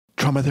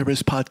Trauma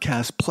Therapist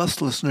Podcast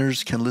Plus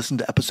listeners can listen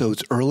to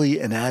episodes early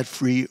and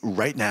ad-free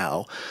right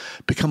now.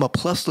 Become a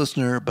Plus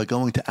listener by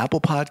going to Apple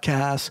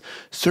Podcasts,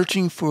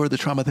 searching for the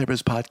Trauma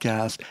Therapist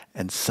Podcast,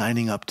 and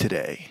signing up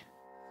today.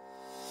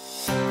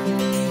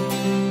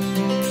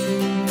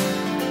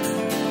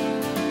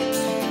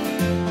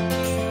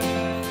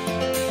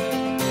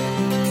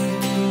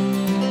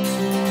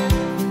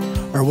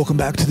 All right, welcome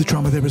back to the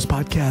Trauma Therapist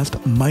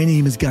Podcast. My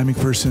name is Guy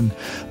McPherson.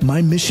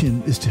 My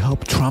mission is to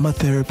help trauma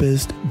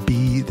therapists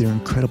be their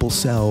incredible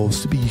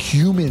selves, to be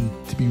human,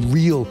 to be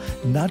real,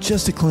 not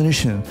just a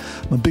clinician.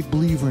 I'm a big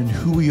believer in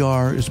who we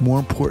are is more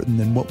important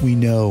than what we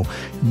know.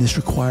 And this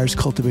requires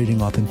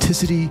cultivating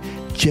authenticity,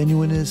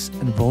 genuineness,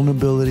 and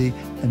vulnerability,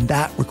 and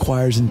that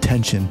requires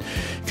intention.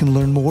 You can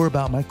learn more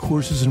about my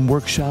courses and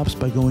workshops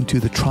by going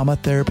to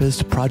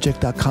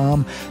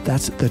thetraumatherapistproject.com.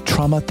 That's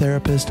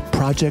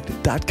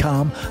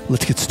thetraumatherapistproject.com.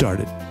 Let's get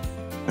started.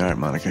 All right,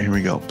 Monica, here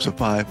we go. So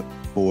 5,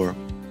 4,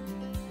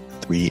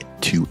 3,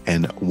 2,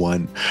 and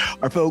 1. All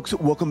right, folks,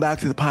 welcome back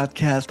to the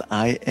podcast.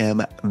 I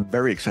am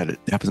very excited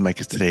to have as my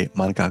guest today,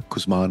 Mónica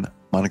Guzmán.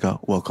 Monica,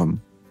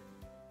 welcome.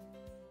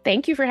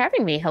 Thank you for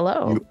having me.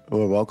 Hello.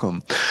 You're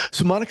welcome.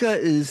 So Mónica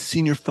is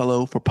Senior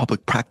Fellow for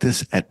Public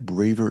Practice at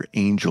Braver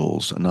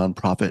Angels, a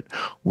nonprofit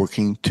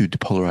working to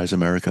depolarize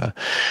America.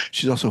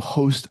 She's also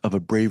host of A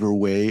Braver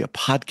Way, a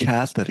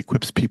podcast that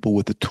equips people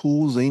with the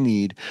tools they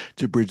need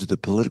to bridge the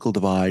political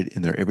divide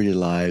in their everyday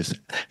lives.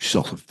 She's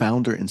also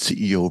founder and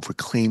CEO of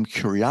Reclaim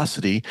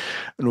Curiosity,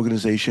 an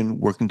organization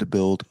working to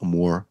build a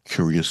more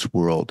curious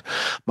world.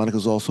 Mónica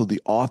is also the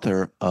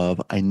author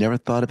of I Never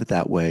Thought of It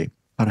That Way,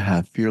 How to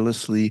Have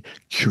Fearlessly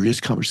Curious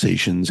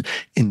Conversations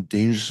in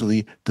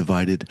Dangerously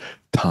Divided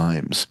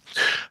Times.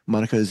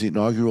 Mónica is the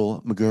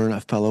inaugural McGurn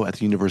Fellow at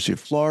the University of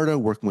Florida,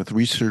 working with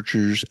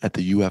researchers at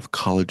the UF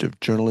College of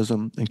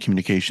Journalism and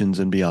Communications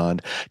and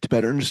beyond to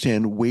better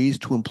understand ways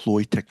to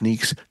employ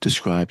techniques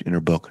described in her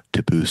book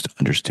to boost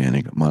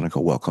understanding.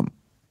 Mónica, welcome.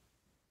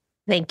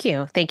 Thank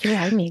you. Thank you for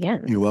having me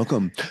again. You're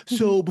welcome.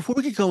 So before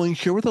we get going,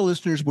 share with our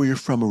listeners where you're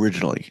from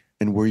originally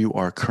and where you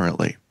are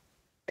currently.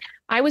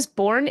 I was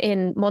born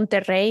in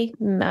Monterrey,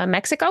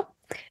 Mexico,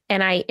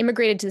 and I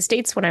immigrated to the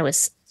States when I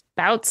was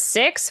about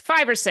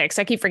 5 or 6.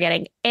 I keep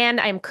forgetting.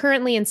 And I'm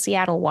currently in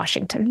Seattle,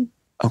 Washington.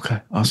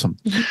 Okay, awesome.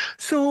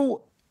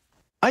 So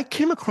I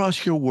came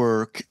across your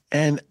work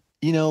and,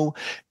 what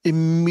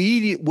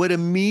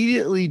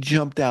immediately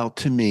jumped out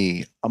to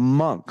me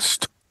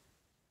amongst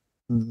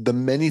the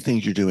many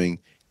things you're doing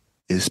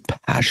is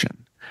passion.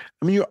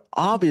 I mean, you're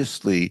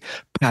obviously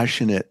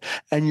passionate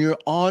and you're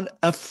on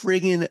a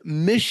friggin'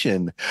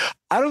 mission.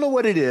 I don't know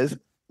what it is.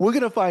 We're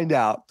going to find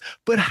out.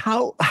 But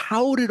how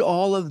did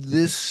all of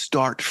this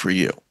start for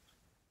you?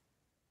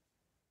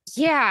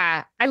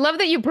 Yeah, I love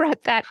that you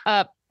brought that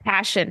up,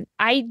 passion.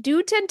 I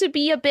do tend to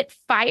be a bit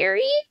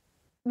fiery.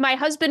 My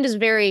husband is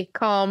very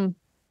calm,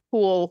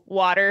 cool,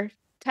 water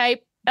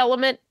type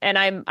element. And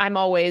I'm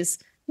always,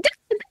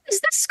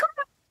 is this going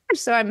on?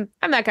 So I'm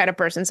that kind of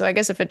person. So I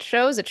guess if it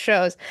shows, it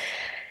shows.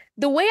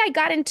 The way I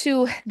got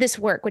into this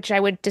work, which I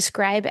would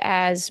describe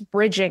as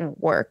bridging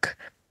work,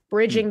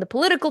 bridging the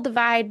political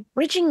divide,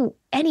 bridging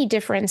any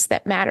difference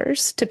that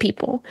matters to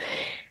people.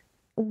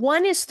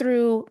 One is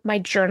through my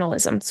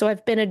journalism. So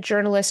I've been a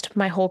journalist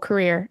my whole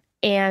career.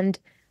 And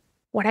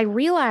what I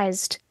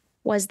realized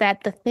was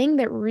that the thing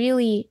that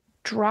really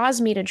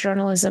draws me to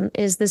journalism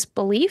is this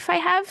belief I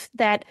have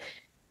that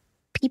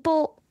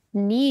people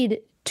need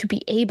to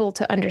be able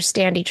to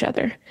understand each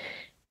other.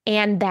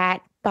 And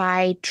that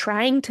by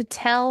trying to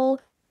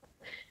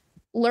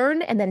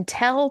learn and then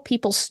tell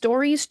people's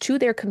stories to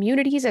their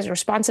communities as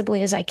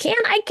responsibly as I can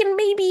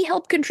maybe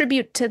help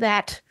contribute to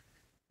that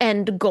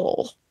end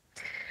goal.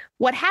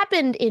 What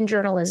happened in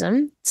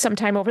journalism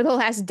sometime over the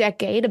last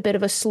decade, a bit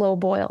of a slow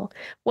boil,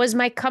 was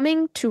my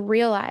coming to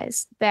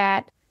realize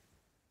that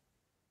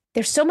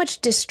there's so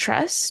much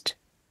distrust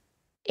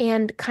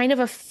and kind of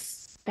a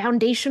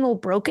foundational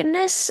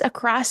brokenness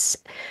across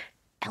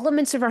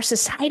elements of our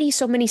society,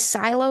 so many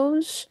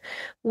silos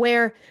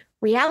where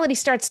reality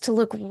starts to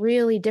look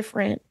really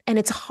different. And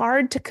it's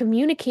hard to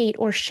communicate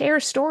or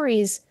share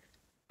stories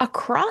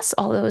across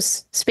all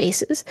those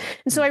spaces.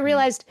 And so I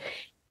realized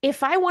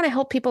if I want to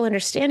help people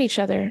understand each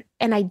other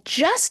and I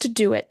just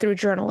do it through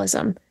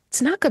journalism,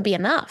 it's not going to be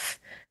enough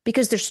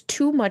because there's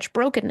too much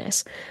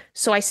brokenness.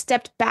 So I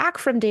stepped back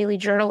from daily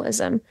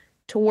journalism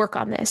to work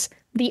on this.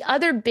 The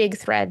other big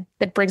thread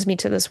that brings me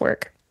to this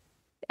work,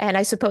 and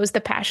I suppose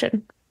the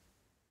passion,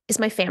 is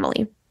my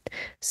family.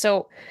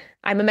 So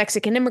I'm a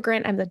Mexican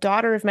immigrant. I'm the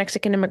daughter of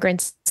Mexican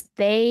immigrants.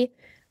 They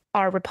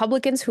are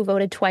Republicans who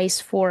voted twice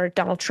for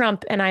Donald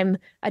Trump, and I'm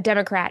a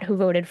Democrat who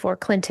voted for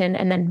Clinton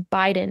and then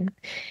Biden.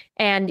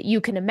 And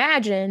you can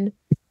imagine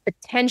the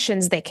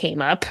tensions that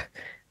came up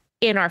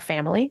in our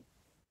family.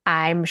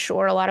 I'm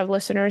sure a lot of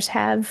listeners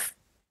have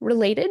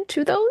related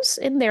to those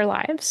in their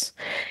lives.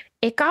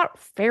 It got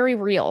very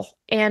real.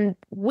 And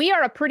we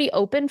are a pretty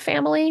open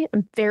family.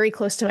 I'm very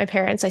close to my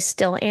parents. I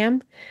still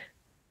am.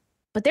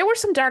 But there were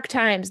some dark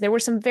times. There were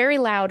some very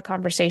loud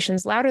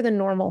conversations, louder than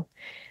normal.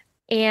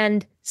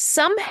 And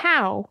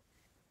somehow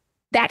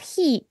that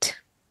heat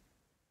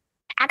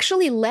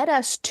actually led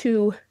us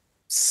to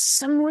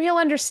some real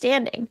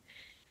understanding.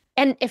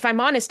 And if I'm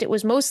honest, it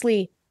was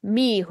mostly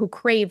me who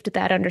craved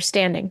that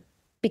understanding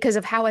because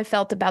of how I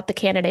felt about the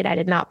candidate I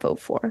did not vote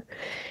for.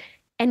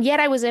 And yet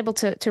I was able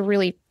to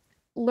really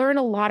learn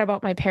a lot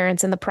about my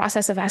parents in the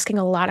process of asking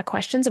a lot of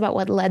questions about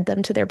what led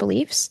them to their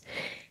beliefs.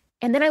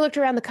 And then I looked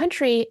around the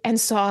country and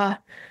saw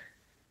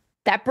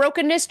that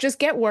brokenness just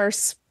get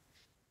worse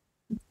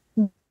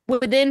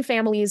within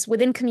families,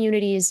 within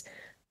communities,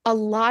 a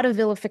lot of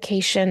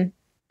vilification,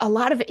 a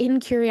lot of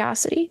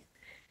incuriosity.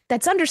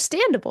 That's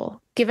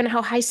understandable given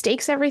how high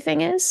stakes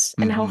everything is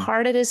and how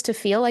hard it is to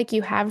feel like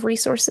you have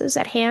resources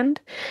at hand.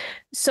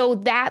 So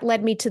that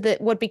led me to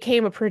what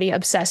became a pretty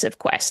obsessive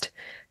quest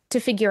to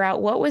figure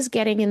out what was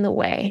getting in the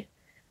way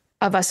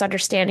of us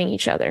understanding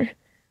each other,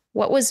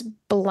 what was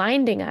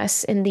blinding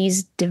us in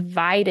these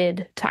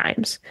divided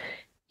times,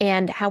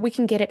 and how we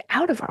can get it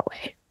out of our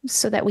way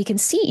so that we can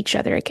see each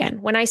other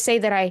again. When I say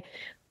that I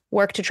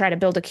work to try to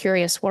build a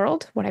curious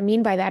world, what I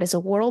mean by that is a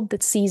world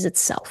that sees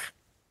itself.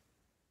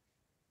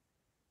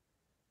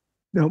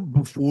 Now,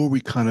 before we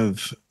kind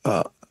of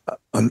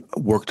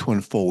work to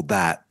unfold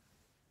that,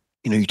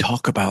 you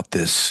talk about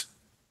this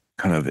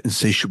kind of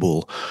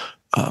insatiable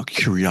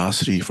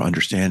curiosity for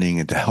understanding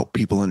and to help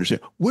people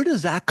understand. Where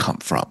does that come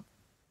from?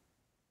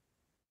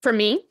 For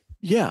me?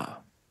 Yeah.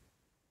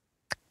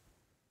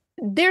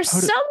 There's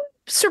some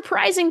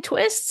surprising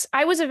twists.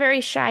 I was a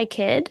very shy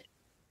kid.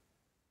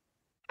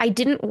 I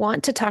didn't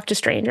want to talk to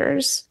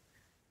strangers.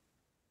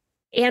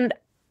 And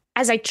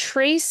as I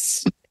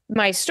trace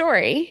my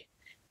story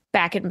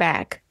back and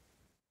back,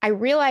 I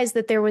realized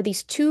that there were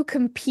these two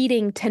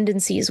competing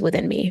tendencies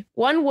within me.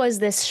 One was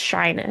this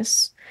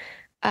shyness.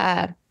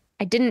 I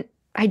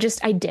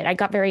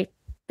got very,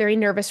 very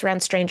nervous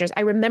around strangers.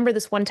 I remember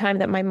this one time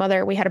that my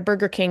mother, we had a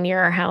Burger King near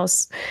our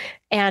house,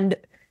 and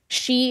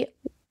she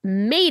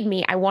made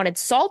me, I wanted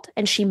salt,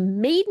 and she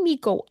made me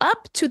go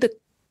up to the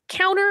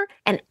counter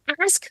and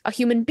ask a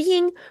human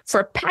being for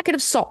a packet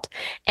of salt.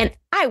 And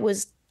I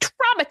was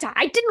traumatized.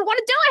 I didn't want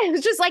to do it. I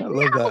was just like, no,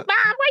 Mom,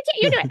 why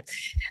can't you do it?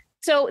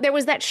 So there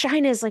was that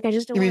shyness. Like, I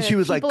just don't want to. She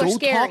was like, go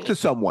talk to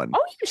someone.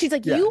 Oh, yeah. She's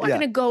like, you are going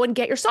to go and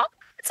get your salt.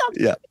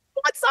 Yeah.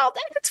 Want salt?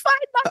 It's fine.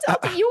 Not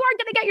salt. You are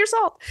going to get your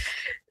salt.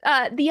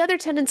 The other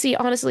tendency,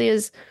 honestly,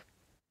 is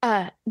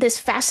this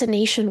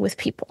fascination with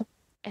people.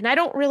 And I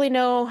don't really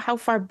know how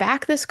far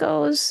back this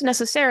goes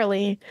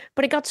necessarily,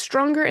 but it got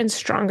stronger and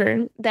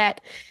stronger, that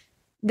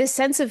this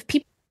sense of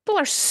people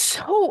are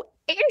so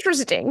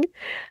interesting.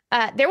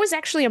 There was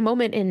actually a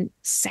moment in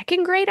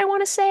second grade, I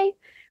want to say,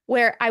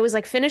 where I was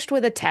like finished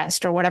with a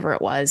test or whatever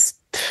it was,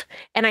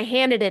 and I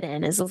handed it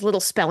in as a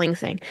little spelling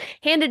thing.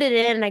 Handed it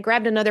in, and I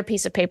grabbed another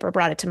piece of paper,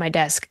 brought it to my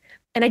desk,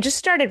 and I just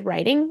started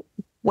writing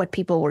what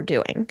people were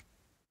doing.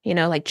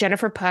 Like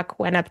Jennifer Puck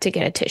went up to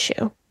get a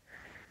tissue.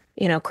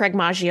 Craig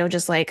Maggio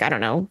just like, I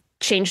don't know,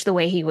 changed the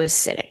way he was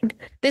sitting.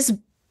 This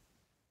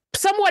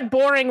somewhat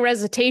boring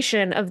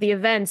recitation of the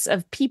events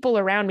of people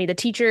around me. The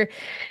teacher,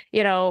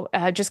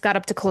 just got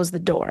up to close the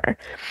door.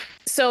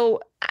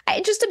 So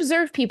I just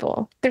observe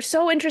people. They're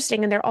so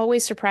interesting and they're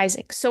always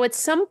surprising. So at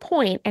some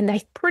point, and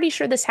I'm pretty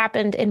sure this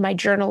happened in my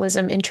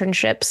journalism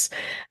internships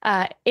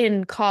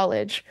in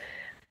college,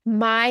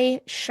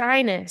 my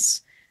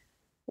shyness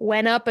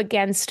went up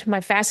against my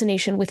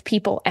fascination with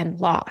people and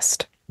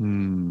lost.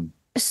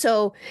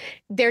 So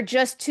they're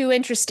just too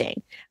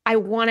interesting. I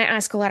want to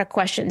ask a lot of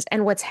questions.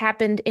 And what's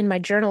happened in my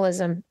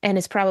journalism, and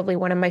it's probably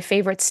one of my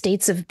favorite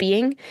states of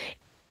being,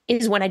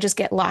 is when I just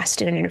get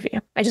lost in an interview.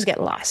 I just get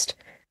lost.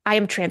 I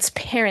am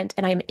transparent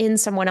and I'm in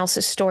someone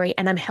else's story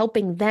and I'm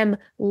helping them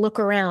look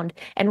around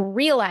and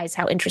realize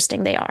how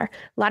interesting they are.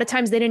 A lot of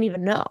times they didn't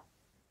even know.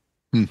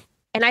 And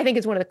I think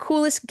it's one of the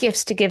coolest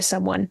gifts to give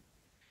someone,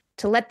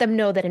 to let them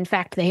know that in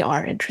fact they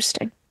are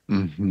interesting.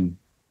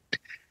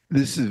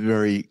 This is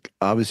very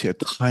obviously a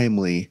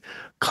timely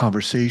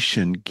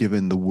conversation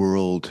given the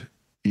world,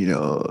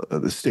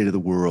 the state of the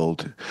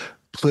world,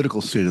 political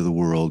state of the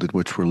world in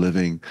which we're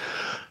living.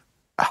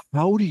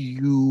 How do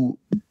you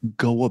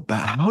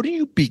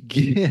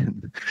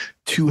begin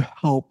to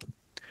help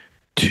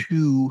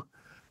two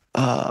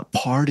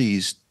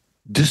parties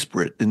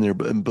disparate in their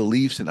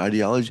beliefs and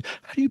ideology?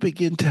 How do you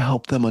begin to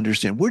help them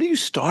understand? Where do you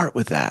start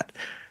with that?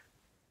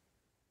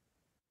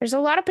 There's a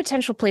lot of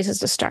potential places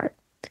to start.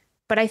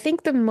 But I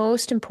think the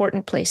most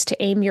important place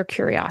to aim your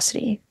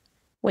curiosity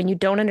when you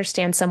don't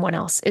understand someone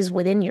else is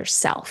within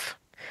yourself.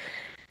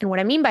 And what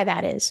I mean by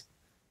that is,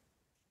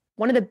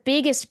 one of the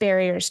biggest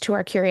barriers to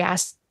our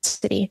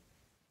curiosity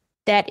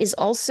that is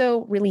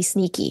also really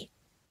sneaky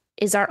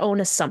is our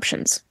own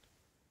assumptions.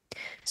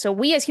 So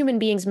we as human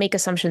beings make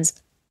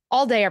assumptions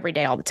all day, every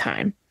day, all the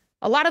time.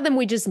 A lot of them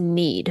we just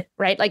need,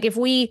 right? Like if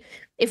we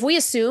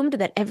assumed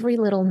that every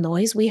little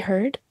noise we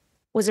heard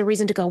was a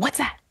reason to go, what's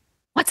that?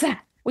 What's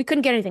that? We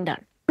couldn't get anything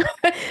done.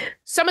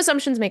 Some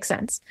assumptions make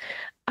sense.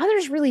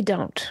 Others really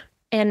don't.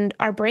 And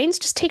our brains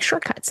just take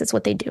shortcuts. That's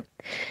what they do.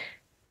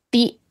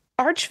 The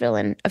arch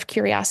villain of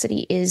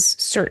curiosity is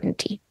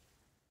certainty,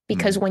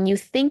 because when you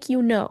think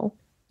you know,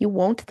 you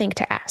won't think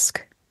to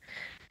ask.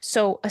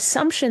 So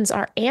assumptions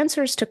are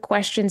answers to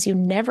questions you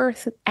never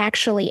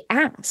actually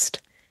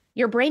asked.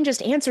 Your brain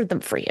just answered them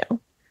for you.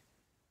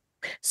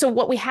 So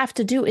what we have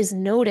to do is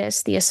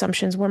notice the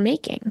assumptions we're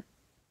making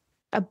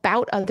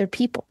about other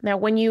people. Now,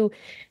 when you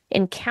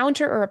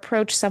encounter or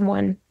approach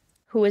someone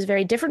who is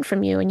very different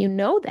from you, and you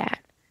know that,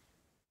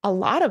 a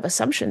lot of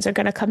assumptions are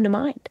going to come to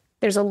mind.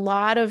 There's a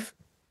lot of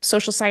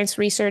social science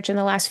research in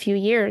the last few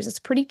years. It's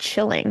pretty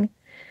chilling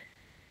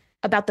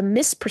about the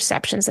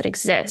misperceptions that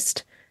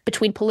exist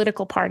between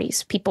political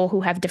parties, people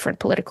who have different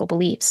political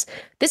beliefs.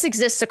 This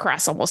exists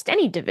across almost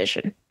any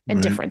division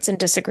and difference and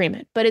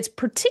disagreement, but it's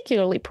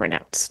particularly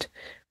pronounced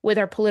with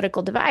our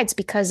political divides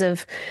because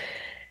of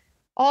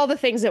all the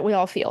things that we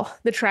all feel,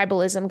 the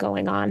tribalism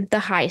going on, the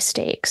high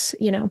stakes,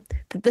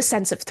 the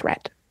sense of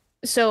threat.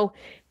 So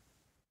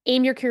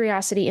aim your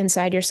curiosity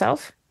inside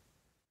yourself.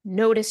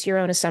 Notice your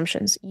own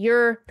assumptions.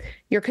 You're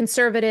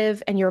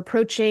conservative and you're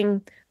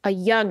approaching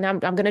now I'm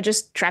going to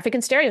just traffic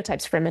in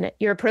stereotypes for a minute.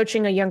 You're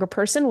approaching a younger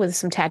person with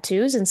some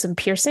tattoos and some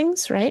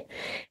piercings, right?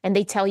 And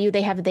they tell you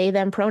they have they,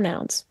 them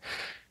pronouns.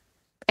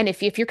 And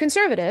if you're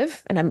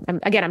conservative,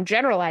 and I'm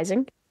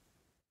generalizing,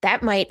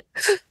 that might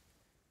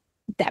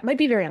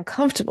be very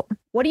uncomfortable.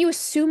 What do you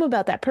assume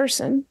about that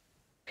person?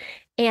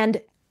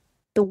 And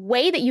the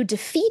way that you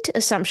defeat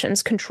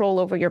assumptions control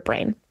over your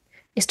brain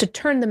is to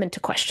turn them into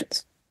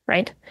questions,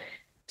 right?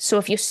 So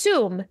if you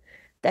assume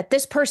that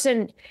this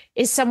person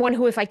is someone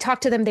who, if I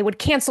talk to them, they would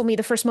cancel me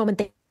the first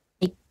moment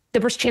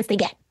the first chance they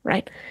get,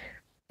 right?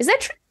 Is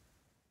that true?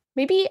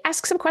 Maybe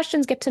ask some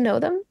questions, get to know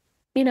them,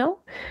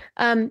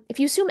 If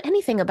you assume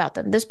anything about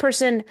them, this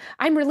person,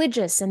 I'm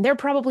religious and they're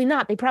probably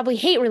not. They probably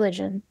hate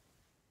religion.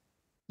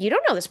 You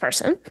don't know this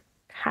person.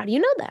 How do you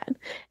know that?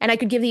 And I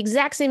could give the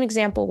exact same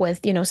example with,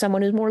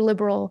 someone who's more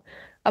liberal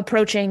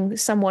approaching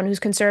someone who's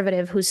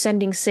conservative, who's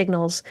sending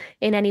signals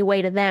in any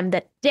way to them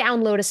that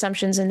download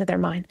assumptions into their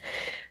mind.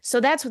 So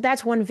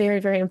that's one very,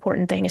 very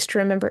important thing, is to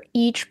remember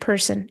each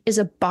person is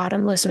a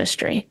bottomless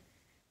mystery.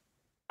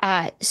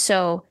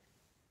 So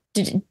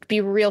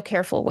be real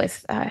careful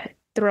with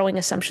throwing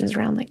assumptions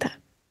around like that.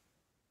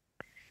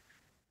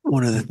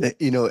 One of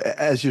the,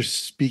 as you're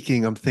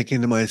speaking, I'm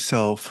thinking to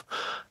myself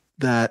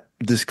that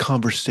this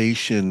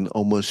conversation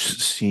almost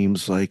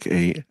seems like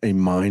a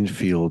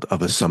minefield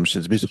of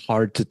assumptions. It's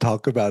hard to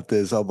talk about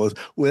this almost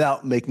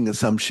without making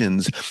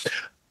assumptions.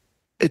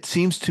 It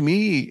seems to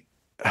me,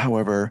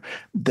 however,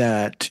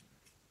 that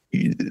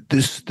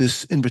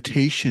this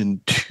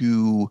invitation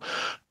to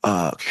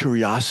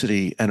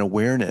curiosity and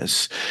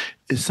awareness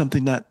is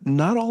something that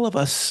not all of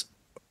us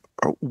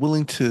are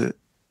willing to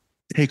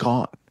take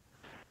on.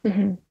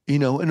 Mm-hmm.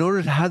 In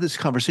order to have this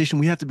conversation,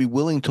 we have to be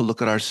willing to look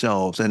at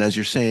ourselves. And as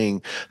you're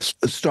saying,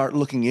 start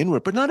looking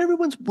inward. But not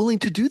everyone's willing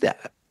to do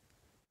that.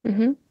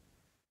 Mm-hmm.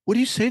 What do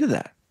you say to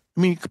that?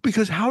 I mean,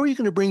 because how are you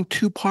going to bring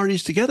two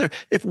parties together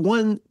if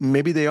one,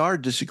 maybe they are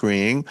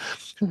disagreeing,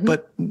 mm-hmm.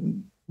 but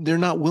they're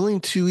not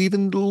willing to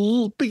even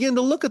begin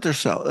to look at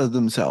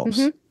themselves?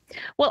 Mm-hmm.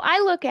 Well, I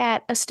look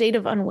at a state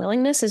of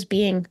unwillingness as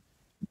being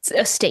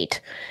a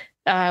state.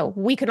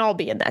 We can all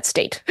be in that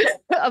state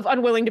of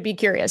unwilling to be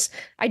curious.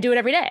 I do it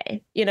every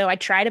day. I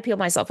try to peel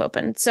myself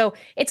open. So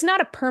it's not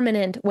a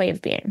permanent way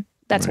of being.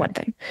 That's right. One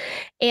thing.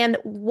 And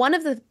one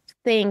of the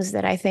things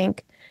that I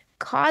think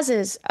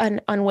causes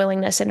an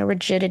unwillingness and a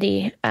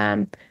rigidity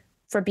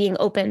for being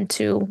open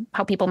to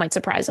how people might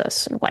surprise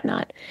us and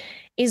whatnot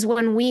is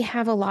when we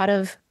have a lot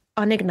of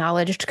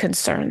unacknowledged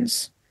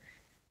concerns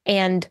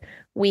and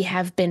we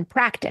have been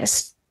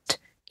practiced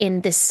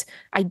in this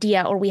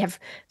idea, or we have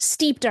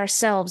steeped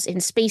ourselves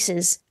in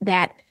spaces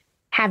that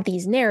have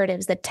these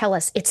narratives that tell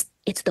us it's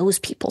those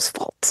people's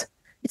fault.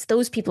 It's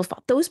those people's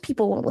fault. Those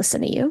people won't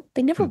listen to you.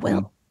 They never mm-hmm.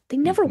 will. They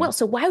never mm-hmm. will.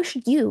 So why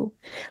should you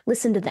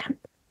listen to them?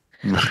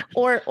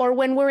 Or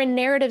when we're in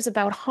narratives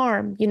about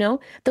harm,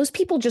 those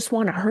people just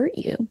want to hurt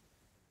you.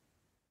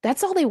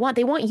 That's all they want.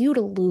 They want you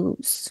to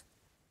lose.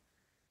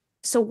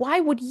 So why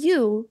would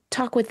you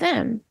talk with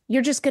them?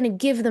 You're just going to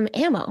give them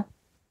ammo.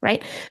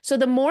 Right? So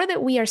the more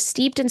that we are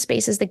steeped in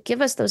spaces that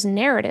give us those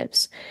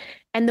narratives,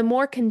 and the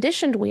more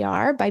conditioned we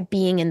are by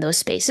being in those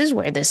spaces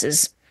where this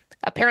is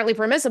apparently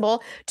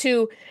permissible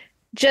to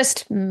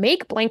just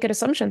make blanket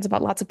assumptions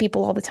about lots of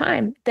people all the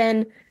time,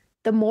 then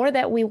the more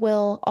that we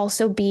will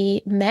also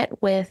be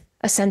met with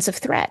a sense of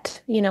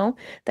threat,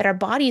 that our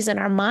bodies and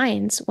our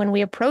minds, when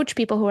we approach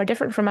people who are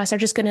different from us, are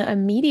just going to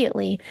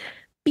immediately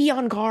be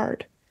on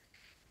guard.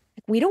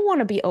 We don't want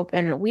to be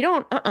open. We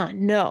don't,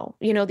 no.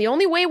 The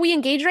only way we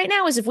engage right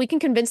now is if we can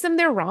convince them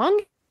they're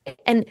wrong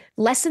and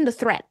lessen the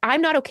threat.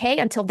 I'm not okay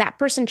until that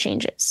person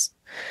changes.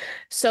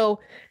 So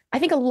I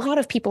think a lot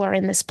of people are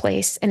in this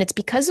place, and it's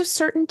because of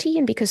certainty,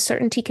 and because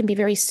certainty can be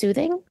very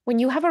soothing. When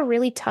you have a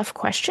really tough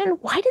question,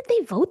 why did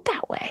they vote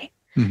that way?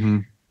 Mm-hmm.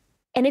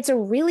 And it's a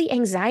really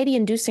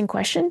anxiety-inducing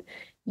question.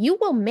 You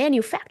will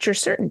manufacture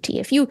certainty.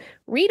 If you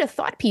read a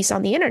thought piece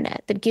on the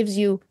internet that gives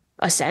you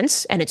a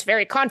sense, and it's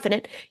very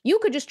confident, you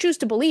could just choose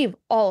to believe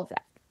all of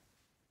that.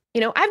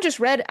 I've just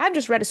read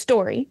a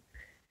story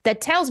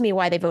that tells me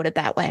why they voted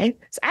that way.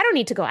 So I don't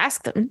need to go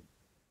ask them.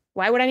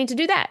 Why would I need to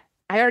do that?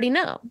 I already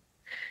know.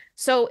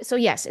 So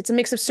yes, it's a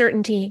mix of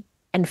certainty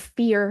and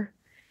fear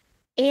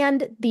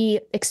and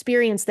the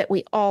experience that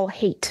we all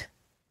hate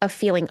of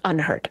feeling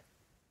unheard.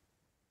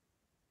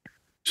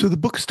 So the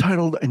book's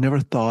titled Never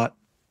Thought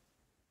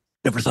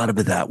of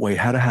It That Way,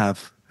 How to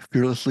Have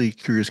Fearlessly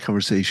Curious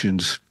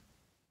Conversations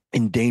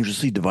in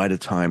Dangerously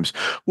Divided Times.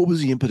 What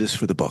was the impetus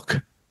for the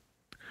book?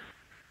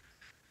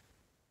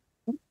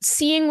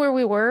 Seeing where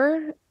we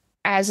were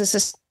as a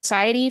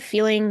society,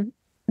 feeling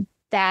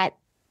that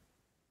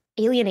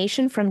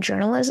alienation from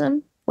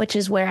journalism, which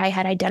is where I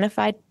had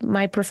identified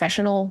my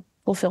professional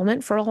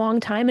fulfillment for a long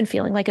time and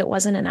feeling like it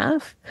wasn't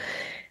enough.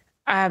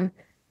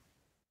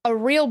 A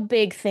real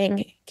big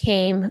thing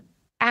came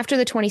after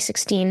the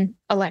 2016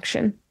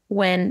 election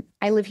when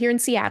I live here in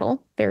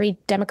Seattle, very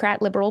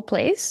Democrat liberal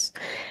place,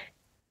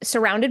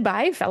 surrounded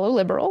by fellow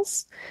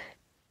liberals.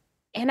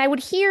 And I would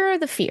hear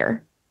the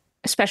fear,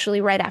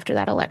 especially right after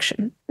that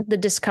election, the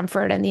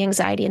discomfort and the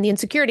anxiety and the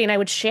insecurity, and I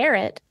would share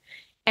it.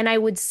 And I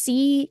would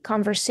see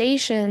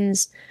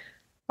conversations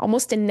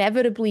almost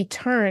inevitably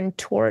turn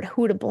toward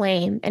who to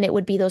blame. And it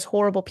would be those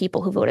horrible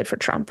people who voted for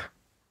Trump.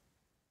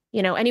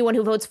 You know, anyone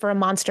who votes for a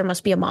monster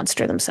must be a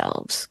monster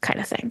themselves,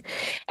 kind of thing.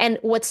 And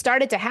what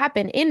started to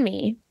happen in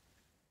me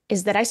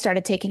is that I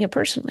started taking it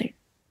personally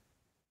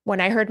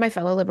when I heard my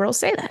fellow liberals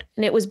say that.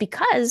 And it was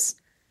because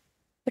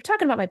they're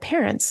talking about my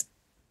parents,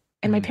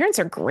 and my parents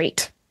are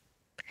great.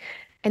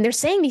 And they're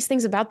saying these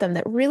things about them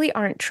that really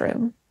aren't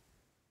true,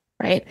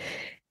 right?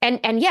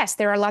 And yes,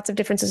 there are lots of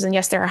differences, and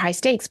yes, there are high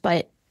stakes,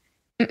 but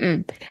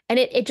and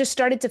it just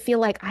started to feel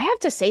like I have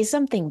to say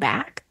something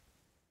back,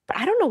 but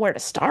I don't know where to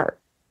start.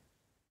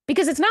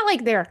 Because it's not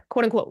like they're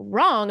quote unquote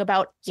wrong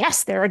about,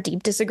 yes, there are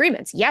deep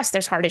disagreements. Yes,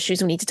 there's hard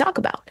issues we need to talk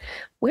about.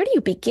 Where do you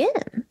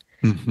begin?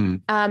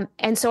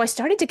 And so I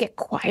started to get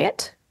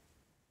quiet.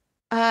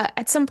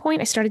 At some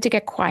point, I started to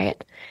get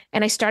quiet,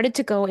 and I started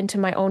to go into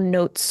my own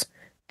notes.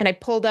 And I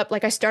pulled up,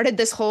 I started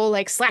this whole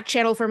Slack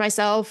channel for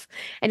myself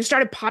and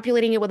started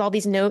populating it with all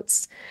these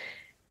notes.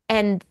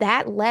 And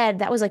that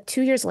was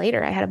 2 years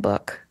later, I had a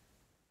book.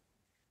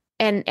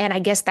 And I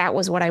guess that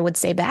was what I would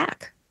say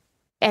back.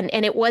 And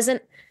it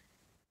wasn't,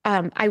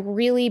 I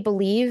really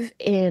believe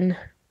in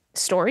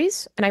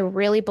stories, and I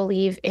really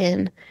believe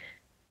in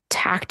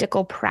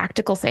tactical,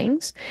 practical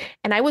things.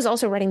 And I was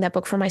also writing that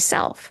book for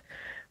myself.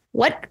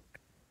 What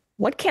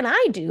can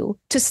I do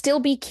to still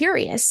be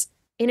curious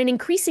in an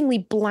increasingly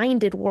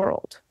blinded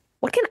world?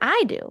 What can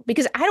I do?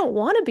 Because I don't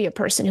want to be a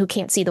person who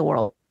can't see the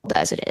world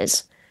as it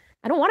is.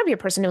 I don't want to be a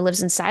person who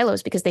lives in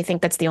silos because they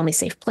think that's the only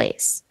safe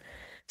place.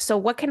 So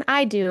what can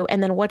I do?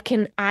 And then what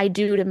can I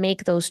do to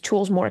make those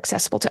tools more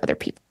accessible to other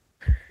people?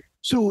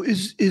 So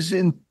is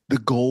in the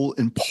goal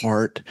in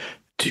part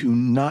to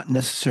not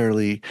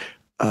necessarily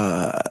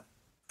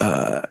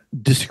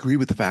disagree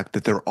with the fact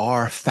that there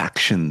are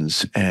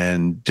factions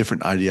and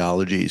different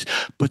ideologies,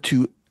 but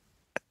to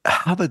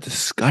have a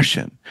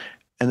discussion,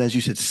 and as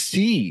you said,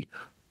 see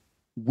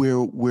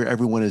where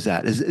everyone is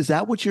at. Is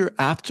that what you're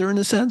after in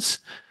a sense?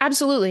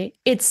 Absolutely.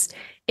 It's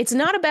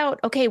not about,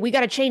 okay, we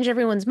got to change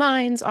everyone's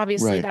minds.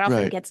 Obviously, that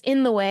often gets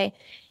in the way.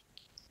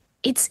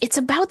 It's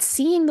about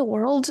seeing the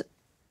world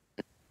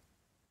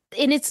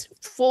in its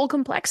full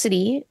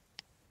complexity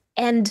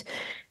and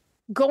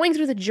going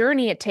through the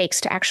journey it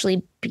takes to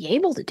actually be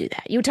able to do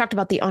that. You talked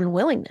about the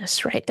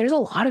unwillingness, right? There's a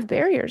lot of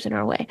barriers in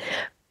our way.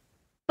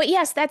 But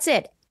yes, that's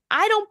it.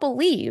 I don't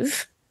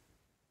believe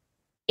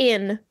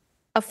in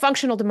a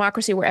functional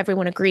democracy where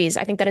everyone agrees.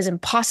 I think that is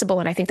impossible,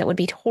 and I think that would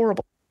be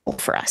horrible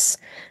for us.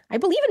 I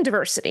believe in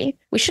diversity.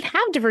 We should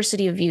have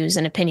diversity of views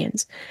and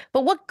opinions.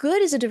 But what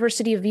good is a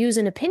diversity of views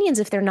and opinions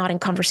if they're not in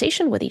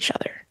conversation with each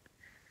other?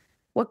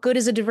 What good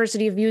is a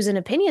diversity of views and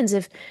opinions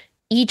if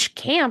each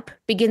camp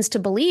begins to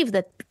believe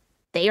that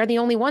they are the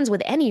only ones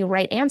with any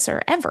right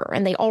answer ever,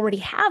 and they already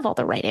have all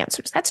the right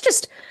answers? That's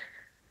just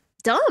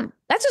dumb.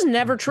 That's just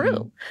never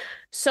true.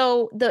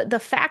 So the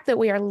fact that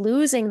we are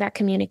losing that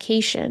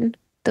communication,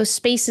 those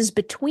spaces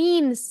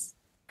between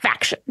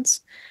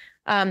factions,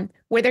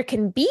 where there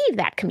can be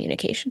that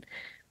communication,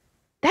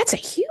 that's a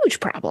huge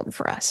problem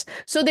for us.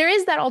 So there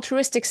is that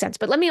altruistic sense.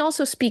 But let me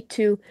also speak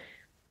to,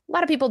 a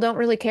lot of people don't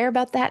really care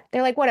about that.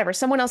 They're like, whatever,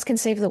 someone else can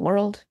save the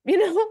world.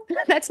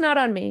 That's not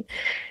on me.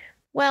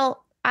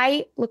 Well,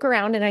 I look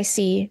around and I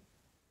see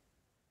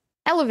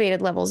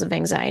elevated levels of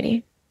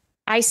anxiety.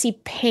 I see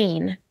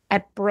pain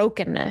at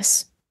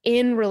brokenness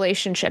in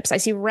relationships. I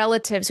see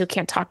relatives who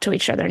can't talk to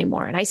each other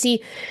anymore. And I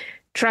see,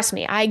 trust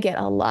me, I get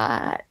a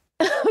lot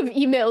of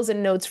emails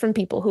and notes from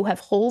people who have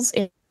holes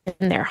in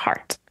their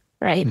heart,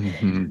 right?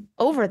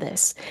 Over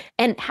this.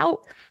 And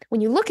how,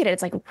 when you look at it,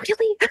 it's like,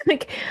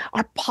 really?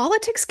 Our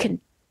politics can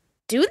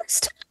do this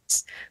to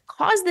us,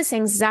 cause this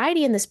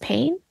anxiety and this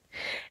pain?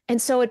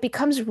 And so it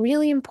becomes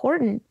really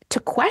important to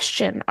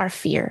question our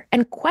fear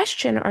and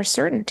question our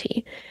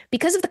certainty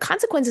because of the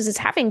consequences it's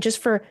having just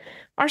for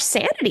our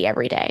sanity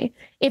every day.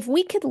 If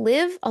we could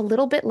live a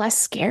little bit less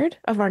scared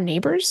of our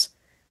neighbors,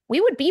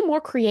 we would be more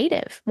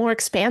creative, more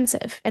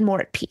expansive, and more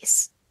at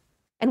peace.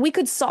 And we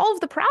could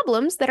solve the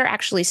problems that are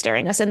actually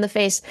staring us in the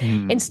face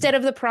instead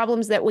of the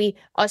problems that we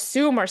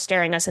assume are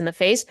staring us in the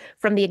face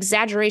from the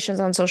exaggerations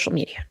on social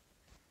media.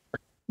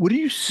 What do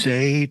you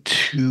say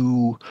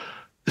to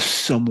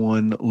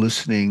someone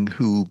listening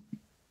who,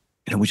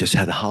 we just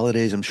had the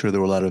holidays. I'm sure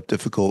there were a lot of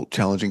difficult,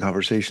 challenging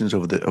conversations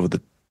over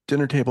the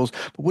dinner tables.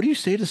 But what do you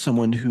say to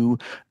someone who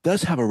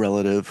does have a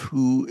relative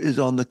who is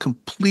on the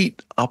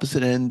complete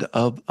opposite end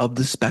of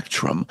the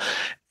spectrum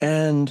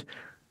and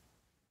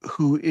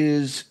who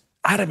is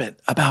adamant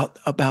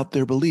about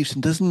their beliefs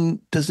and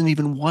doesn't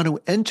even want to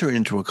enter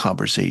into a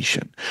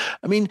conversation?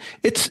 I mean,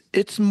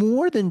 it's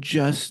more than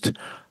just,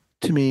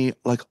 to me,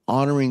 like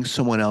honoring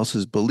someone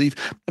else's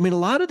belief. I mean, a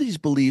lot of these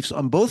beliefs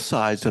on both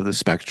sides of the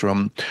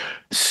spectrum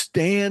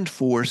stand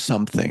for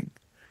something,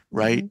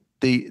 right?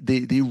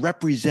 They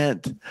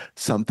represent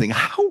something.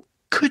 How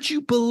could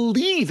you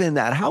believe in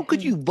that? How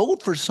could you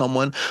vote for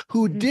someone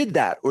who did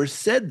that or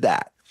said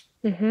that?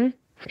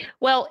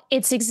 Well,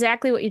 it's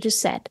exactly what you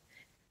just said,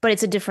 but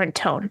it's a different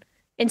tone.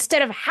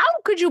 Instead of how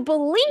could you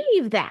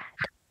believe that?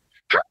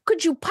 How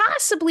could you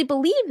possibly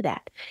believe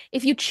that?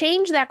 If you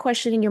change that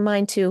question in your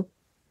mind to,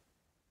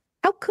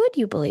 how could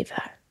you believe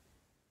that?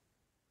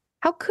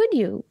 How could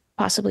you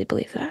possibly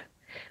believe that?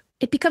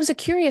 It becomes a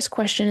curious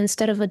question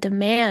instead of a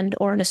demand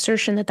or an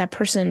assertion that that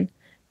person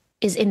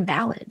is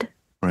invalid.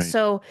 Right.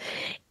 So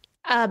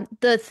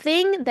the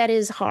thing that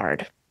is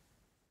hard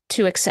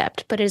to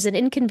accept, but is an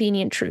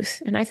inconvenient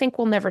truth, and I think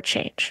will never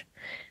change,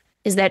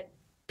 is that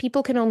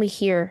people can only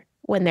hear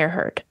when they're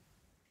heard.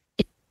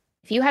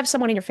 If you have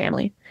someone in your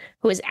family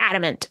who is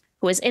adamant,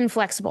 who is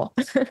inflexible,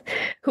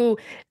 who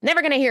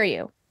never going to hear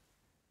you,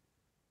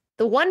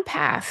 the one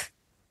path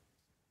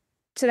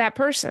to that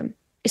person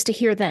is to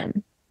hear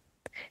them.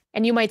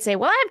 And you might say,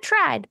 well, I've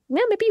tried.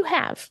 Well, maybe you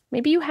have.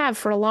 Maybe you have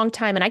for a long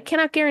time, and I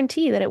cannot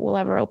guarantee that it will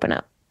ever open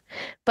up.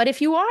 But if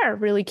you are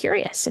really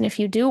curious, and if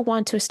you do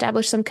want to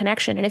establish some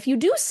connection, and if you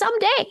do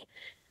someday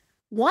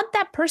want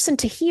that person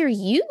to hear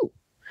you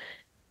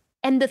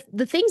and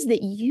the things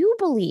that you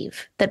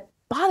believe that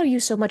bother you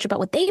so much about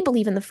what they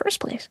believe in the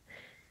first place,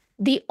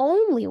 the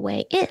only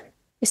way in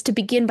is to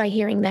begin by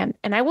hearing them.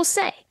 And I will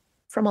say,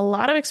 from a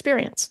lot of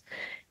experience,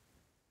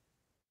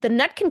 the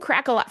nut can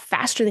crack a lot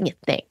faster than you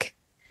think.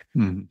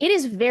 It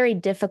is very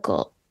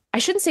difficult. I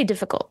shouldn't say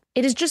difficult.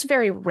 It is just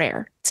very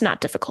rare. It's not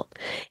difficult.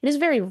 It is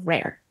very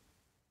rare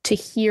to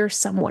hear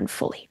someone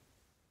fully.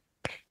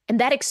 And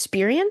that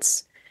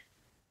experience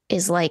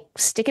is like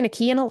sticking a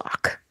key in a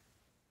lock.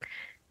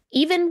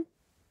 Even,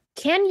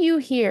 can you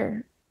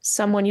hear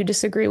someone you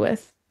disagree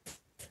with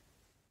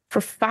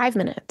for 5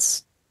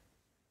 minutes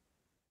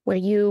where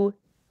you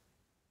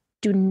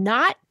do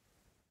not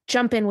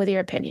jump in with your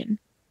opinion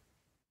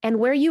and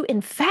where you,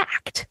 in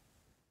fact,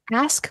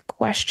 ask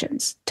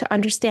questions to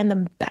understand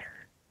them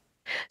better?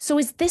 So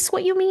is this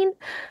what you mean?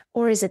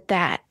 Or is it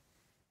that?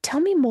 Tell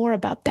me more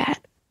about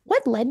that.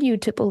 What led you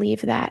to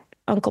believe that,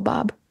 Uncle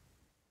Bob?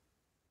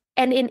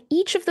 And in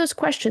each of those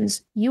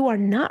questions, you are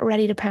not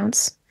ready to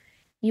pounce.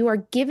 You are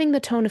giving the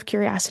tone of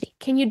curiosity.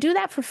 Can you do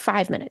that for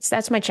 5 minutes?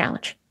 That's my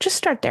challenge. Just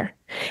start there.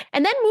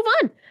 And then move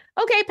on.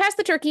 Okay, pass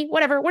the turkey,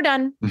 whatever, we're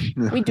done.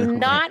 We do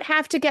not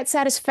have to get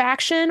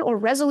satisfaction or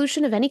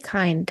resolution of any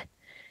kind.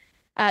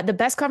 The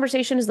best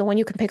conversation is the one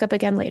you can pick up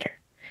again later.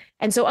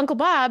 And so Uncle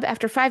Bob,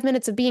 after 5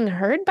 minutes of being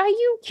heard by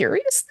you,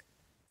 curious,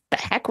 the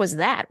heck was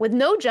that? With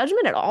no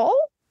judgment at all,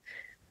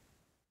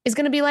 is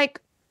going to be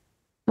like,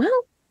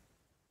 well,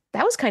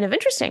 that was kind of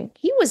interesting.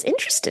 He was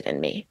interested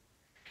in me.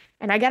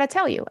 And I got to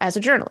tell you, as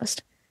a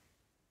journalist,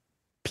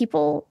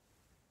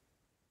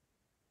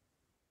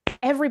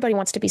 everybody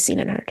wants to be seen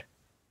and heard.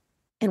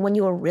 And when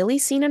you are really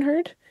seen and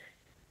heard,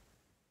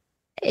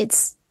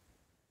 it's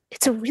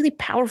a really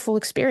powerful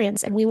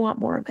experience, and we want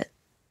more of it.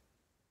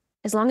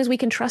 As long as we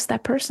can trust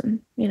that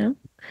person, you know?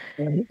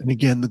 And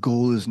again, the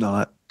goal is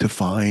not to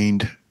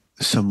find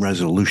some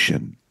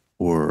resolution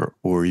or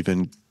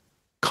even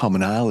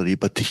commonality,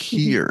 but to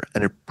hear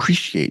and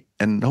appreciate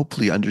and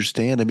hopefully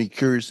understand and be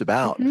curious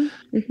about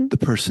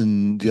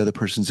the other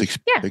person's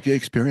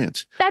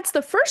experience. That's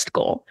the first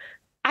goal.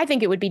 I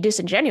think it would be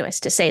disingenuous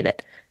to say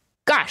that,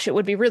 gosh, it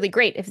would be really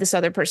great if this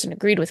other person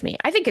agreed with me.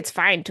 I think it's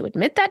fine to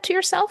admit that to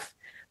yourself,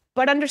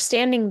 but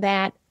understanding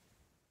that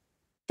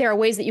there are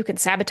ways that you can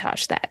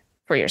sabotage that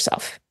for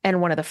yourself.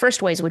 And one of the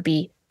first ways would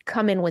be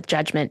come in with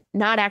judgment,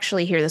 not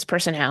actually hear this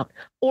person out,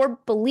 or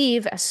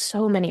believe, as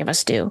so many of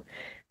us do,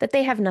 that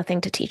they have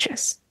nothing to teach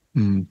us.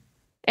 And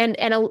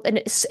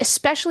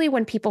especially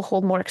when people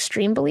hold more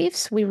extreme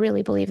beliefs, we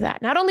really believe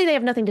that. Not only they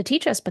have nothing to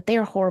teach us, but they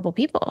are horrible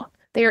people.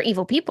 They are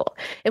evil people.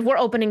 If we're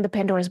opening the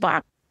Pandora's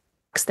box,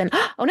 then,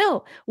 oh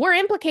no, we're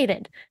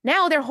implicated.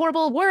 Now their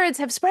horrible words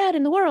have spread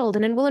in the world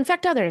and it will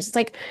infect others. It's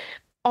like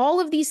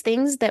all of these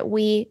things that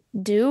we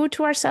do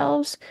to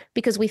ourselves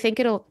because we think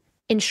it'll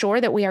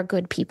ensure that we are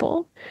good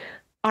people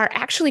are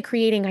actually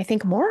creating, I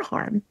think, more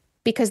harm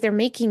because they're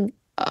making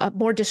a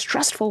more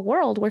distrustful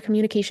world where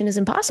communication is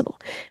impossible.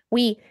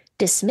 We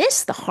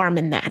dismiss the harm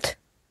in that,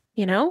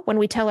 when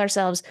we tell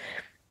ourselves,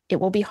 it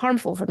will be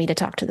harmful for me to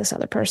talk to this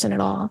other person at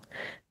all.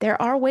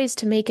 There are ways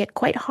to make it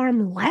quite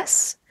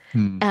harmless.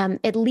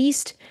 At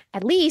least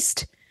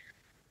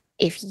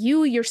if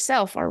you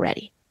yourself are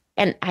ready.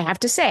 And I have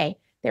to say,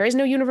 there is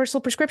no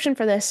universal prescription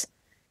for this.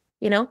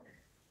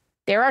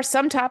 There are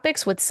some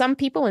topics with some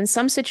people in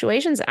some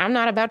situations I'm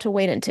not about to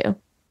wade into.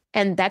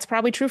 And that's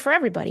probably true for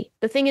everybody.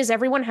 The thing is,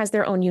 everyone has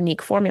their own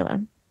unique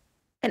formula.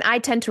 And I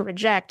tend to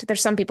reject,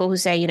 there's some people who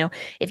say,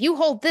 if you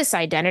hold this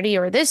identity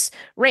or this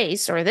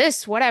race or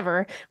this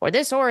whatever, or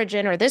this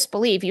origin or this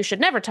belief, you should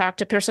never talk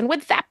to a person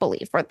with that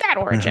belief or that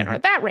origin or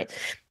that race.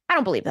 I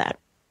don't believe that.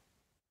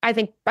 I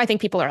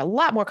think people are a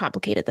lot more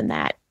complicated than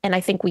that. And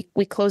I think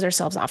we close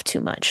ourselves off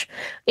too much.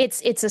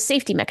 It's a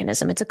safety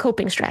mechanism. It's a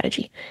coping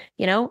strategy.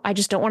 I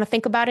just don't want to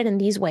think about it in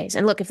these ways.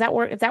 And look, if that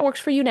works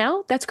for you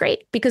now, that's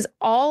great, because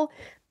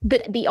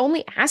the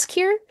only ask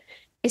here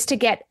is to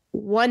get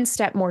one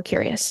step more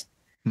curious.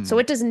 So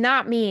it does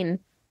not mean,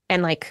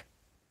 and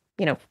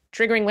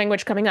triggering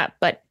language coming up,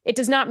 but it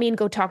does not mean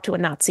go talk to a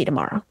Nazi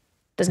tomorrow.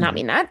 Does not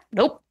mean that.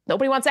 Nope.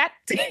 Nobody wants that.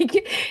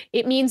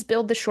 It means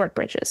build the short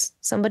bridges.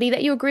 Somebody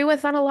that you agree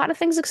with on a lot of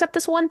things except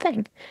this one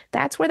thing.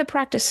 That's where the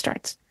practice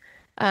starts.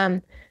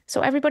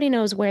 So everybody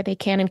knows where they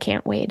can and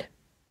can't wade.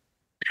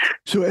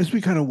 So as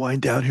we kind of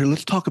wind down here,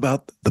 let's talk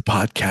about the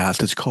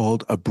podcast. It's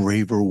called A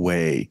Braver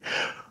Way.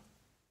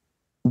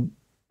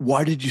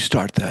 Why did you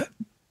start that?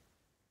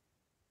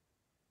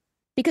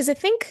 Because I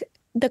think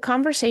the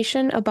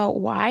conversation about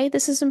why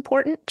this is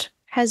important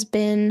has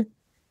been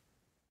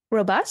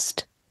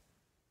robust,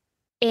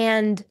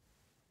 and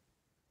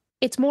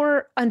it's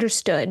more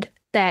understood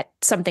that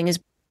something is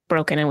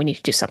broken and we need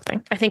to do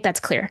something. I think that's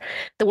clear.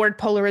 The word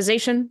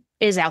polarization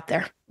is out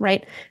there,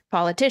 right?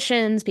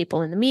 Politicians,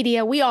 people in the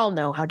media, we all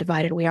know how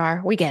divided we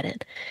are. We get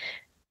it.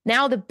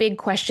 Now the big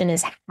question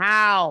is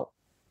how?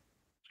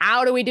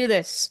 How do we do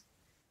this?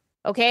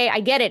 Okay, I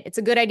get it. It's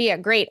a good idea.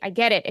 Great. I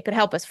get it. It could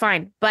help us.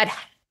 Fine. But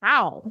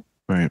how?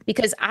 Right.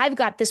 Because I've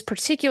got this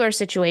particular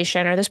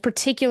situation or this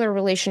particular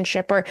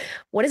relationship, or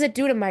what does it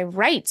do to my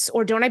rights?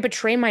 Or don't I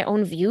betray my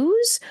own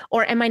views?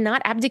 Or am I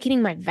not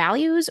abdicating my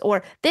values?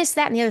 Or this,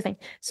 that, and the other thing.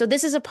 So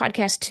this is a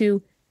podcast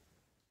to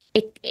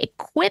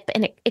equip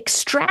and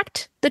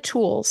extract the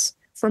tools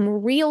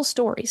from real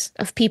stories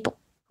of people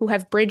who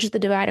have bridged the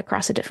divide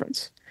across a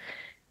difference.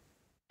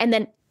 And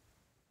then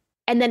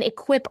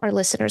equip our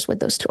listeners with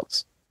those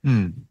tools.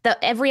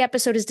 Every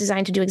episode is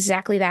designed to do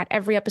exactly that.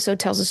 Every episode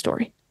tells a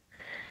story.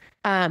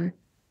 I'm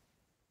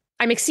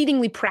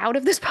exceedingly proud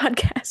of this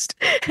podcast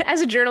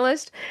as a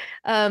journalist.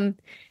 I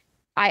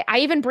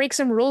even break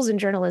some rules in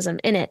journalism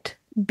in it,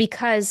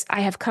 because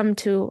I have come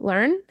to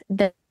learn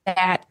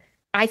that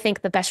I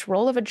think the best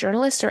role of a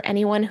journalist, or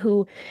anyone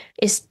who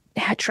is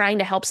trying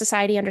to help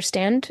society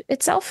understand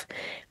itself,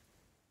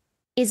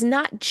 is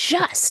not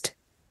just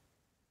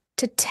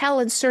to tell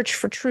and search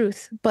for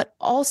truth, but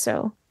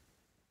also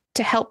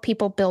to help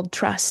people build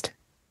trust.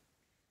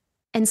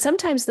 And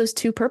sometimes those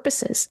two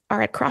purposes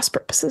are at cross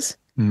purposes.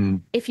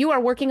 If you are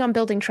working on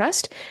building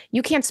trust,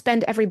 you can't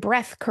spend every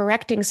breath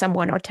correcting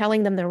someone or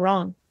telling them they're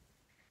wrong.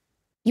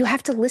 You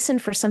have to listen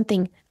for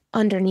something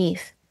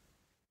underneath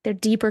their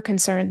deeper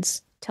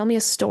concerns. Tell me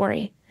a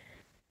story.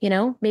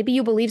 Maybe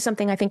you believe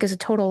something I think is a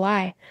total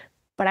lie,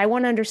 but I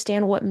want to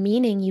understand what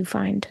meaning you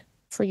find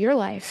for your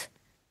life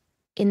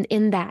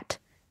in that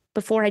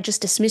before I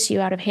just dismiss you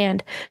out of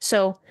hand.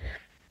 So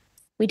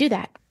we do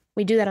that.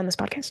 We do that on this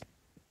podcast.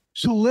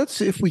 So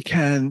let's, if we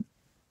can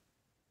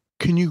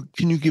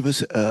you give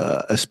us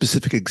a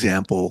specific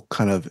example,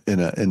 kind of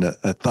in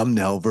a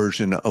thumbnail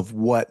version of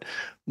what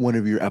one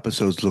of your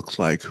episodes looks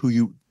like? Do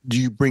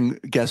you bring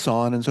guests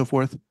on and so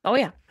forth? Oh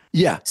yeah.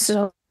 Yeah.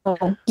 So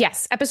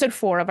yes, episode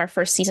 4 of our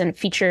first season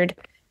featured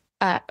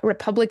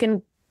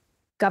Republican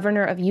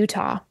governor of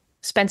Utah,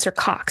 Spencer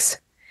Cox,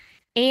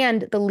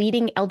 and the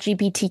leading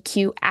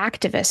LGBTQ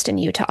activist in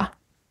Utah,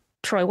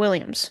 Troy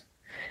Williams.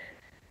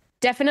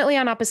 Definitely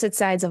on opposite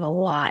sides of a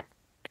lot.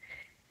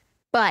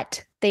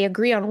 But they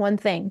agree on one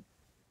thing,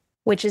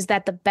 which is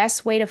that the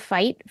best way to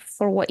fight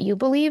for what you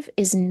believe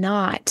is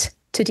not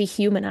to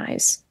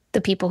dehumanize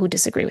the people who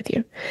disagree with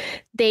you.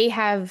 They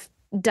have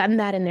done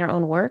that in their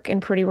own work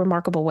in pretty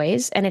remarkable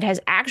ways, and it has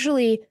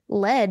actually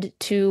led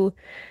to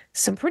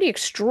some pretty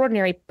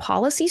extraordinary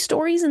policy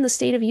stories in the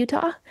state of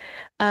Utah,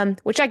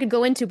 which I could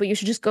go into, but you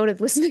should just go to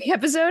listen to the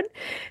episode.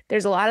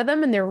 There's a lot of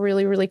them, and they're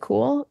really, really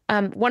cool.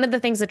 One of the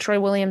things that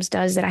Troy Williams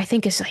does that I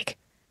think is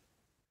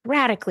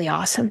radically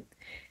awesome.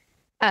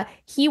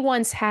 He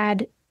once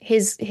had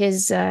his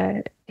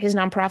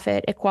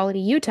nonprofit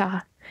Equality Utah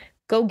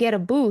go get a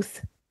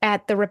booth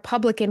at the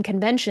Republican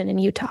convention in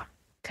Utah.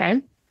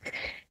 Okay.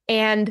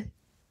 And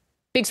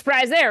big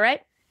surprise there,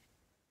 right?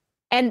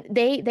 And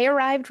they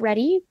arrived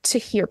ready to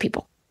hear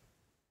people.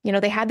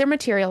 They had their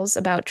materials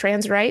about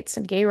trans rights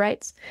and gay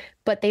rights,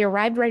 but they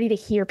arrived ready to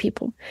hear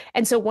people.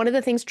 And so one of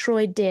the things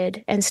Troy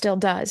did and still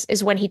does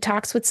is when he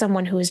talks with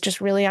someone who is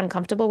just really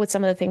uncomfortable with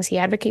some of the things he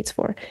advocates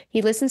for,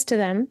 he listens to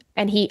them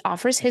and he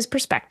offers his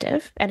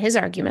perspective and his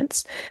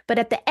arguments. But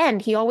at the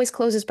end, he always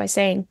closes by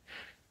saying,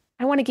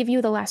 I want to give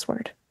you the last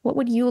word. What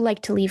would you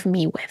like to leave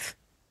me with?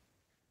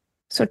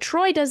 So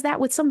Troy does that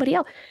with somebody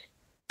else.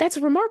 That's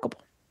remarkable.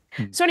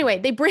 So anyway,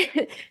 they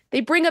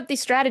bring up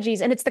these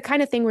strategies, and it's the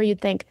kind of thing where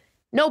you'd think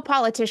no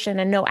politician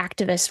and no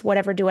activist would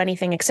ever do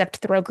anything except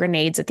throw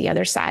grenades at the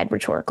other side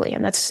rhetorically.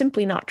 And that's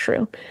simply not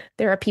true.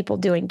 There are people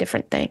doing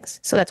different things.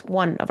 So that's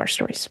one of our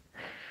stories.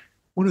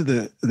 One of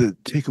the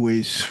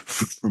takeaways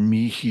for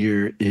me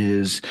here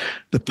is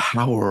the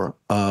power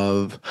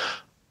of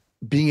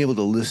being able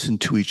to listen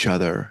to each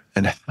other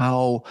and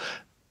how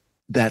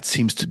that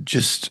seems to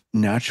just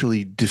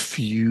naturally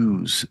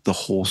diffuse the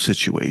whole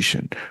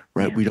situation,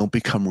 right? Yeah. We don't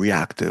become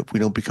reactive. We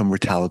don't become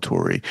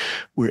retaliatory.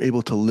 We're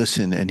able to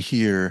listen and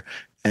hear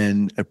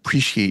and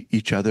appreciate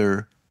each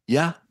other.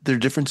 Yeah, there are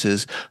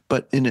differences,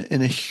 but in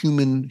a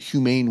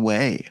humane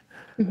way,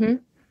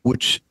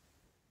 which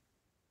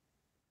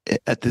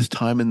at this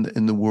time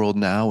in the world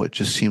now, it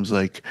just seems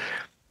like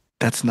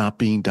that's not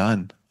being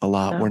done a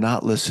lot. No. We're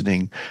not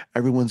listening.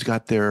 Everyone's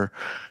got their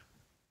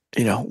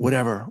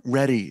whatever,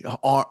 ready,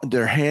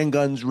 their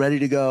handguns ready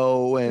to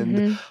go.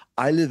 And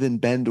I live in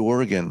Bend,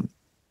 Oregon,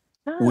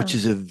 which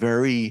is a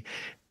very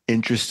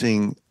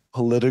interesting,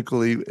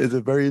 politically, is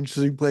a very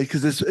interesting place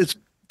because it's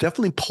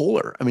definitely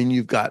polar. I mean,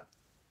 you've got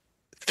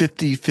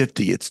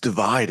 50-50, it's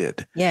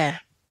divided. Yeah.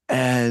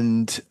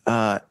 And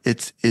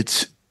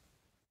it's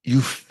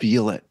you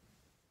feel it.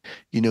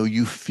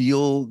 You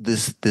feel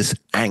this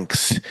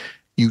angst.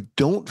 You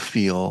don't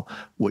feel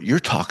what you're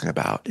talking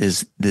about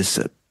is this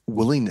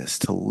willingness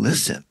to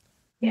listen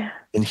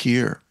and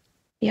hear.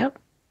 Yep.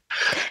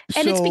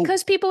 And it's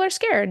because people are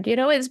scared,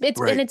 it's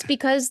right. And it's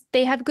because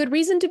they have good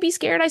reason to be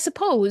scared, I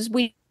suppose.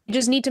 We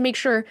just need to make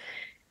sure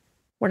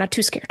we're not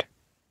too scared.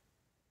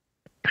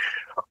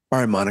 All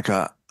right,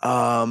 Monica,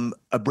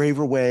 A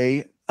Braver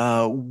Way.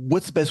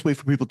 What's the best way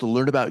for people to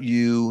learn about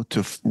you,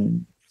 to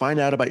find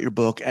out about your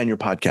book and your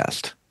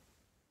podcast?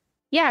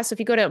 Yeah. So if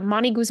you go to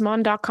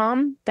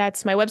moniguzman.com,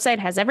 that's my website,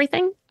 has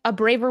everything. A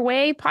Braver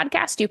Way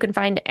podcast, you can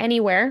find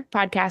anywhere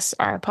podcasts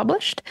are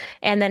published.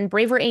 And then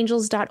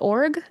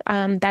braverangels.org.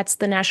 That's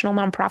the national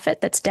nonprofit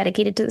that's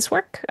dedicated to this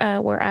work,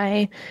 where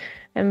I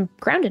am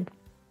grounded.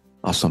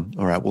 Awesome.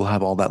 All right. We'll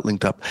have all that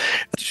linked up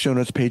at the show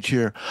notes page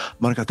here.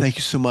 Monica, thank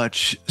you so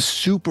much.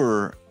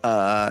 Super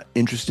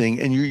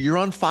interesting. And you're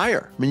on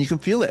fire. I mean, you can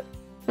feel it.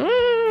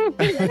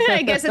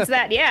 I guess it's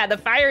that. Yeah. The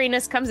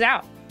firiness comes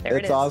out. There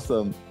it is. It's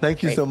awesome.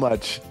 Thank you so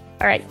much.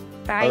 All right.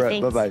 Bye. All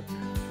right. Thanks. Bye-bye.